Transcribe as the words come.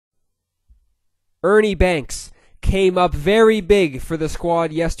Ernie Banks came up very big for the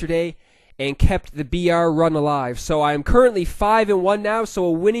squad yesterday and kept the BR run alive. So I am currently 5-1 now, so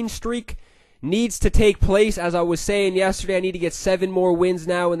a winning streak needs to take place. As I was saying yesterday, I need to get 7 more wins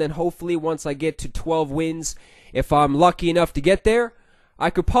now, and then hopefully once I get to 12 wins, if I'm lucky enough to get there,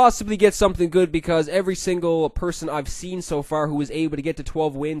 I could possibly get something good, because every single person I've seen so far who was able to get to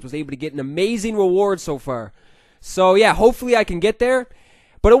 12 wins was able to get an amazing reward so far. So yeah, hopefully I can get there.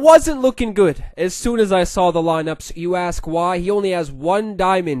 But it wasn't looking good as soon as I saw the lineups. You ask why? He only has 1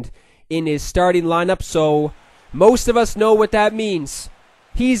 diamond in his starting lineup, so most of us know what that means.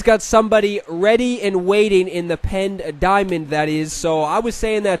 He's got somebody ready and waiting in the penned diamond, that is. So I was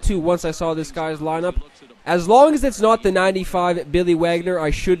saying that too once I saw this guy's lineup. As long as it's not the 95 Billy Wagner,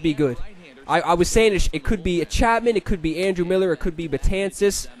 I should be good. I was saying it could be a Chapman, it could be Andrew Miller, it could be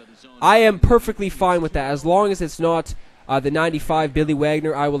Betances. I am perfectly fine with that. As long as it's not the 95 Billy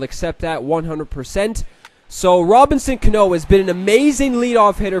Wagner, I will accept that 100%. So Robinson Cano has been an amazing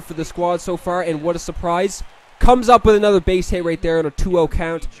leadoff hitter for the squad so far, and what a surprise. Comes up with another base hit right there on a 2-0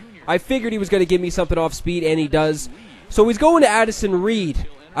 count. I figured he was going to give me something off speed, and he does. So he's going to Addison Reed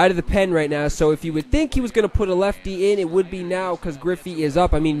out of the pen right now. So if you would think he was going to put a lefty in, it would be now because Griffey is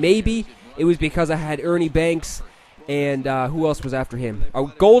up. I mean, maybe it was because I had Ernie Banks and who else was after him? Oh,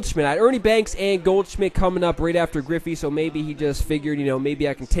 Goldschmidt. I had Ernie Banks and Goldschmidt coming up right after Griffey, so maybe he just figured, you know, maybe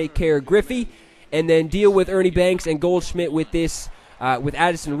I can take care of Griffey and then deal with Ernie Banks and Goldschmidt with this, with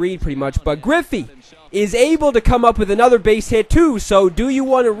Addison Reed pretty much. But Griffey is able to come up with another base hit too, so do you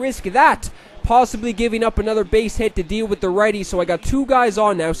want to risk that? Possibly giving up another base hit to deal with the righty. So I got 2 guys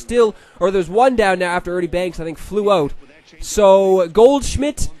on now still, or there's 1 down now after Ernie Banks, I think, flew out. So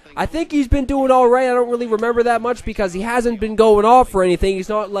Goldschmidt, I think he's been doing all right. I don't really remember that much because he hasn't been going off or anything. He's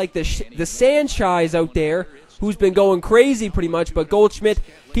not like the Sanchez out there who's been going crazy pretty much. But Goldschmidt,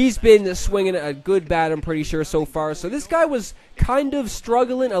 he's been swinging a good bat, I'm pretty sure, so far. So this guy was kind of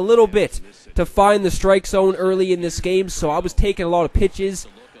struggling a little bit to find the strike zone early in this game. So I was taking a lot of pitches.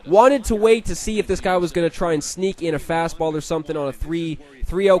 Wanted to wait to see if this guy was going to try and sneak in a fastball or something on a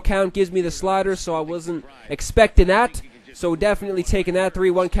 3-0 count. Gives me the slider, so I wasn't expecting that. So definitely taking that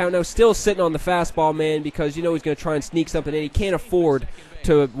 3-1 count now. Still sitting on the fastball, man, because you know he's going to try and sneak something in. He can't afford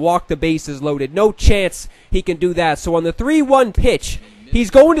to walk the bases loaded. No chance he can do that. So on the 3-1 pitch, he's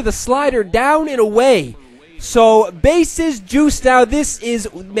going to the slider down and away. So bases juiced now. This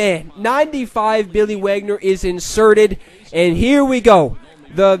is, man, 95 Billy Wagner is inserted. And here we go.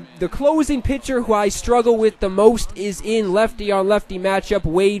 The closing pitcher who I struggle with the most is in lefty-on-lefty matchup.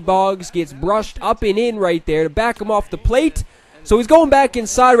 Wade Boggs gets brushed up and in right there to back him off the plate. So he's going back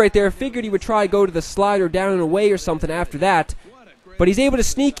inside right there. Figured he would try to go to the slider down and away or something after that. But he's able to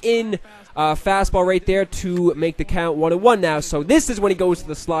sneak in fastball right there to make the count 1-1 now. So this is when he goes to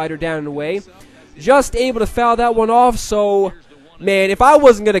the slider down and away. Just able to foul that one off, so man, if I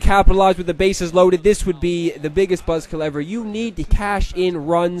wasn't going to capitalize with the bases loaded, this would be the biggest buzzkill ever. You need to cash in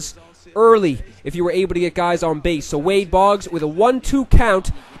runs early if you were able to get guys on base. So Wade Boggs with a 1-2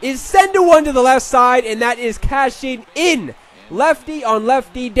 count is sending one to the left side, and that is cashing in. Lefty on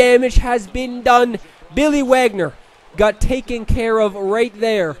lefty damage has been done. Billy Wagner got taken care of right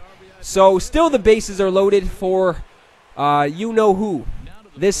there. So still the bases are loaded for you know who.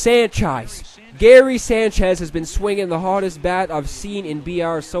 This Sanchez. Gary Sanchez has been swinging the hottest bat I've seen in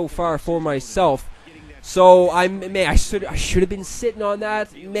BR so far for myself. So I should have been sitting on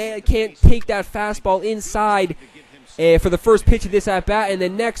that. Man, I can't take that fastball inside for the first pitch of this at bat, and the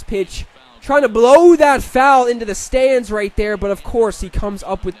next pitch trying to blow that foul into the stands right there. But of course he comes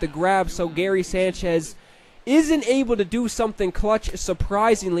up with the grab. So Gary Sanchez isn't able to do something clutch,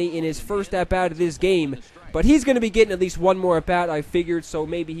 surprisingly, in his first at bat of this game. But he's going to be getting at least 1 more at-bat, I figured, so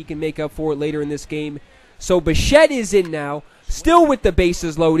maybe he can make up for it later in this game. So Bichette is in now, still with the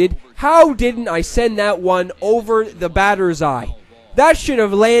bases loaded. How didn't I send that one over the batter's eye? That should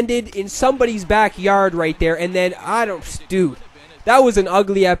have landed in somebody's backyard right there, and then, dude, that was an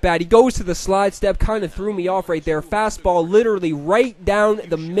ugly at-bat. He goes to the slide step, kind of threw me off right there. Fastball literally right down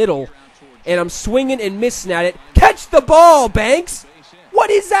the middle, and I'm swinging and missing at it. Catch the ball, Banks! What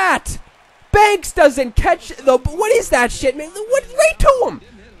is that? Banks doesn't catch the... What is that shit, man? What? Right to him.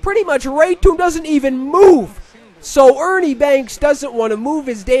 Pretty much right to him. Doesn't even move. So Ernie Banks doesn't want to move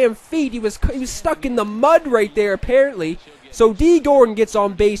his damn feet. He was stuck in the mud right there, apparently. So D. Gordon gets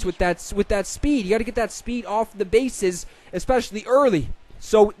on base with that speed. You got to get that speed off the bases, especially early.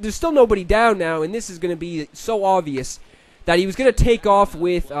 So there's still nobody down now, and this is going to be so obvious that he was going to take off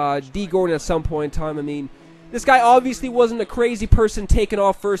with D. Gordon at some point in time. I mean, this guy obviously wasn't a crazy person taking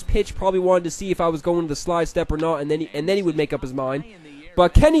off first pitch. Probably wanted to see if I was going to the slide step or not, and then he would make up his mind.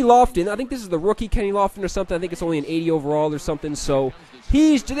 But Kenny Lofton, I think this is the rookie Kenny Lofton or something. I think it's only an 80 overall or something. So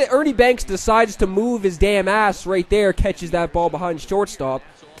Ernie Banks decides to move his damn ass right there, catches that ball behind shortstop.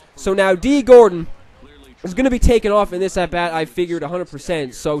 So now D. Gordon is going to be taken off in this at-bat, I figured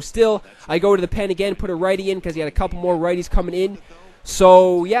 100%. So still, I go to the pen again, put a righty in because he had a couple more righties coming in.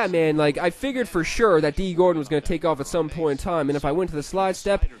 So, yeah, man, like, I figured for sure that D. Gordon was going to take off at some point in time. And if I went to the slide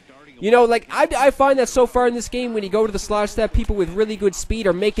step, you know, like, I find that so far in this game, when you go to the slide step, people with really good speed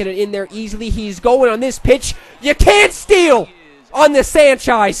are making it in there easily. He's going on this pitch. You can't steal on the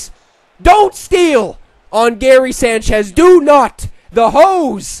Sanchez. Don't steal on Gary Sanchez. Do not. The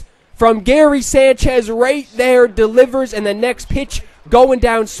hose from Gary Sanchez right there delivers, and the next pitch going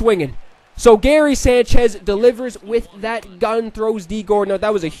down swinging. So Gary Sanchez delivers with that gun, throws D. Gordon out.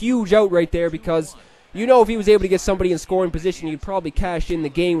 That was a huge out right there because, you know, if he was able to get somebody in scoring position, he'd probably cash in the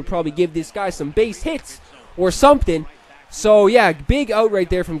game, would probably give this guy some base hits or something. So, yeah, big out right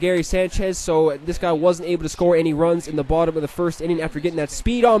there from Gary Sanchez. So this guy wasn't able to score any runs in the bottom of the first inning after getting that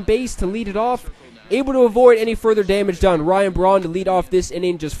speed on base to lead it off. Able to avoid any further damage done. Ryan Braun to lead off this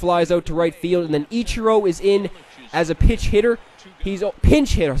inning just flies out to right field. And then Ichiro is in as a pitch hitter. He's a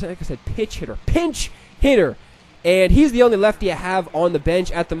pinch hitter. I think I said pitch hitter. Pinch hitter. And he's the only lefty I have on the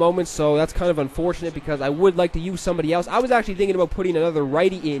bench at the moment. So that's kind of unfortunate because I would like to use somebody else. I was actually thinking about putting another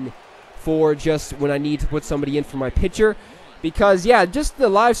righty in for just when I need to put somebody in for my pitcher. Because, yeah, just the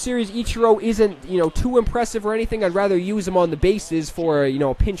live series, Ichiro isn't, you know, too impressive or anything. I'd rather use him on the bases for, you know,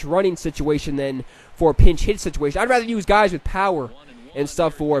 a pinch running situation than for a pinch hit situation. I'd rather use guys with power and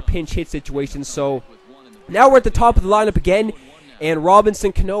stuff for a pinch hit situation. So now we're at the top of the lineup again, and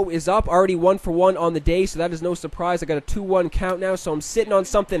Robinson Cano is up, already 1 for 1 on the day, so that is no surprise. I got a 2-1 count now, so I'm sitting on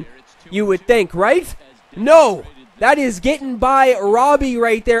something you would think, right? No! That is getting by Robbie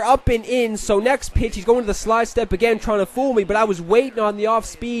right there, up and in. So next pitch, he's going to the slide step again, trying to fool me. But I was waiting on the off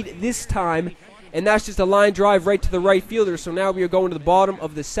speed this time. And that's just a line drive right to the right fielder. So now we are going to the bottom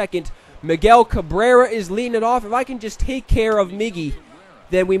of the second. Miguel Cabrera is leading it off. If I can just take care of Miggy,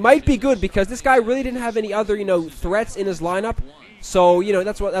 then we might be good. Because this guy really didn't have any other, you know, threats in his lineup. So, you know,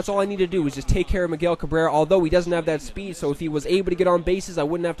 that's all I need to do is just take care of Miguel Cabrera. Although he doesn't have that speed. So if he was able to get on bases, I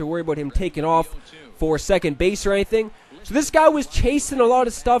wouldn't have to worry about him taking off for second base or anything. So this guy was chasing a lot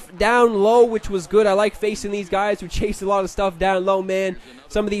of stuff down low, which was good. I like facing these guys who chase a lot of stuff down low, man.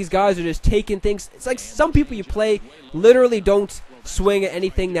 Some of these guys are just taking things. It's like some people you play literally don't swing at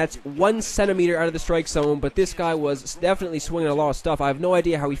anything that's 1 centimeter out of the strike zone, but this guy was definitely swinging a lot of stuff. I have no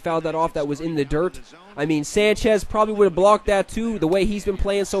idea how he fouled that off. That was in the dirt. I mean, Sanchez probably would have blocked that too, the way he's been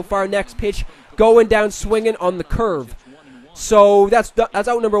playing so far. Next pitch, going down swinging on the curve. So that's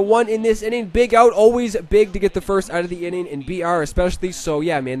out number 1 in this inning. Big out, always big to get the first out of the inning in BR especially. So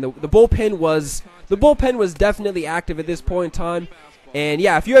yeah, man, the bullpen was definitely active at this point in time. And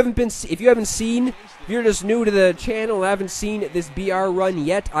yeah, if you're just new to the channel and haven't seen this BR run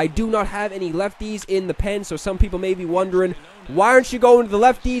yet, I do not have any lefties in the pen. So some people may be wondering, why aren't you going to the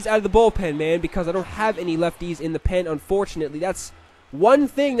lefties out of the bullpen, man? Because I don't have any lefties in the pen, unfortunately. That's one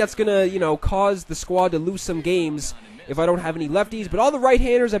thing that's gonna, you know, cause the squad to lose some games if I don't have any lefties. But all the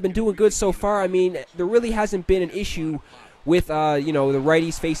right-handers have been doing good so far. I mean, there really hasn't been an issue with, you know, the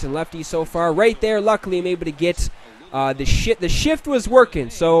righties facing lefties so far. Right there, luckily, I'm able to get the shift was working.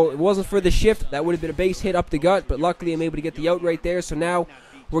 So it wasn't for the shift, that would have been a base hit up the gut. But luckily, I'm able to get the out right there. So now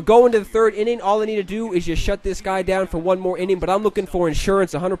we're going to the third inning. All I need to do is just shut this guy down for one more inning. But I'm looking for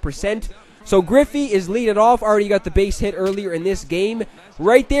insurance 100%. So Griffey is leading off. Already got the base hit earlier in this game.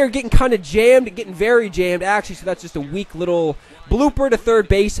 Right there, getting kind of jammed, getting very jammed, actually. So that's just a weak little blooper to third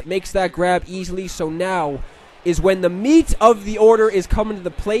base. Makes that grab easily. So now is when the meat of the order is coming to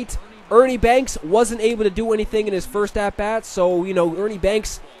the plate. Ernie Banks wasn't able to do anything in his first at-bat. So, you know, Ernie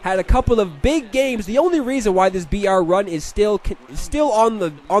Banks had a couple of big games. The only reason why this BR run is still on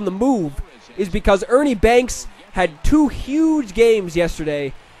the move is because Ernie Banks had 2 huge games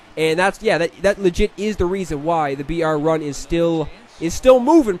yesterday. And that's, yeah, that legit is the reason why the BR run is still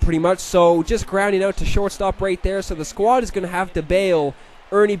moving pretty much. So just grounding out to shortstop right there. So the squad is going to have to bail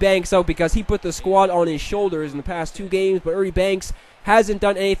Ernie Banks out because he put the squad on his shoulders in the past 2 games. But Ernie Banks hasn't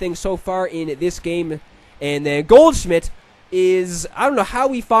done anything so far in this game. And then Goldschmidt is, I don't know how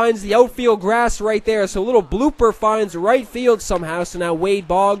he finds the outfield grass right there. So a little blooper finds right field somehow. So now Wade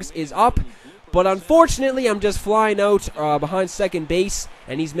Boggs is up. But unfortunately, I'm just flying out behind second base,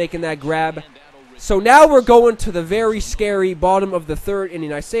 and he's making that grab. So now we're going to the very scary bottom of the third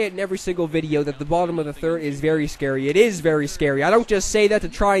inning. I say it in every single video that the bottom of the third is very scary. It is very scary. I don't just say that to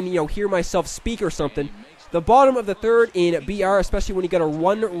try and, you know, hear myself speak or something. The bottom of the third in BR, especially when you got a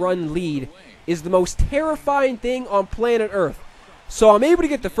 1-run lead, is the most terrifying thing on planet Earth. So I'm able to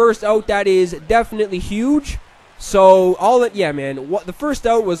get the first out. That is definitely huge. So yeah, man, the first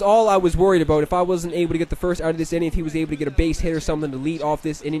out was all I was worried about. If I wasn't able to get the first out of this inning, if he was able to get a base hit or something to lead off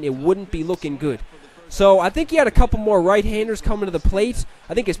this inning, it wouldn't be looking good. So I think he had a couple more right-handers coming to the plate.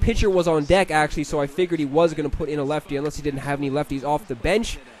 I think his pitcher was on deck, actually, so I figured he was going to put in a lefty unless he didn't have any lefties off the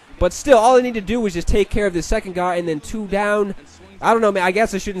bench. But still, all I need to do was just take care of the second guy and then 2 down. I don't know, man. I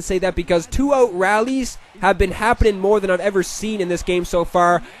guess I shouldn't say that because 2-out rallies have been happening more than I've ever seen in this game so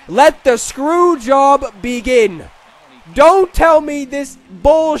far. Let the screw job begin. Don't tell me this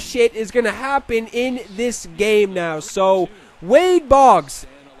bullshit is going to happen in this game now. So, Wade Boggs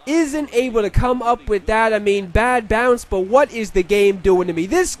isn't able to come up with that. I mean, bad bounce, but what is the game doing to me?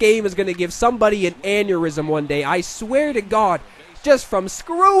 This game is going to give somebody an aneurysm one day. I swear to God. Just from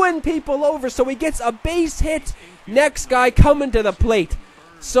screwing people over. So he gets a base hit. Next guy coming to the plate.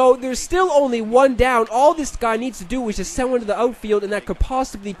 So there's still only 1 down. All this guy needs to do is just send one to the outfield, and that could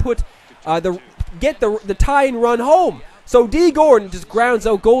possibly put get the tying run home. So D. Gordon just grounds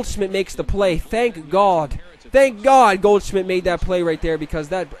out. Goldschmidt makes the play. Thank God. Thank God Goldschmidt made that play right there, because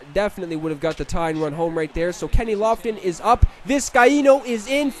that definitely would have got the tying run home right there. So Kenny Lofton is up. Vizcaíno is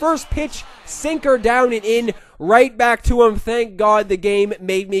in. First pitch, sinker down and in. Right back to him. Thank God the game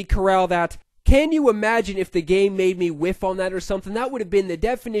made me corral that. Can you imagine if the game made me whiff on that or something? That would have been the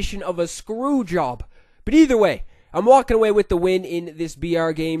definition of a screw job. But either way, I'm walking away with the win in this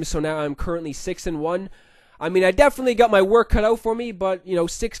BR game. So now I'm currently 6-1. I mean, I definitely got my work cut out for me, but, you know,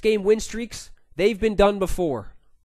 6-game win streaks, they've been done before.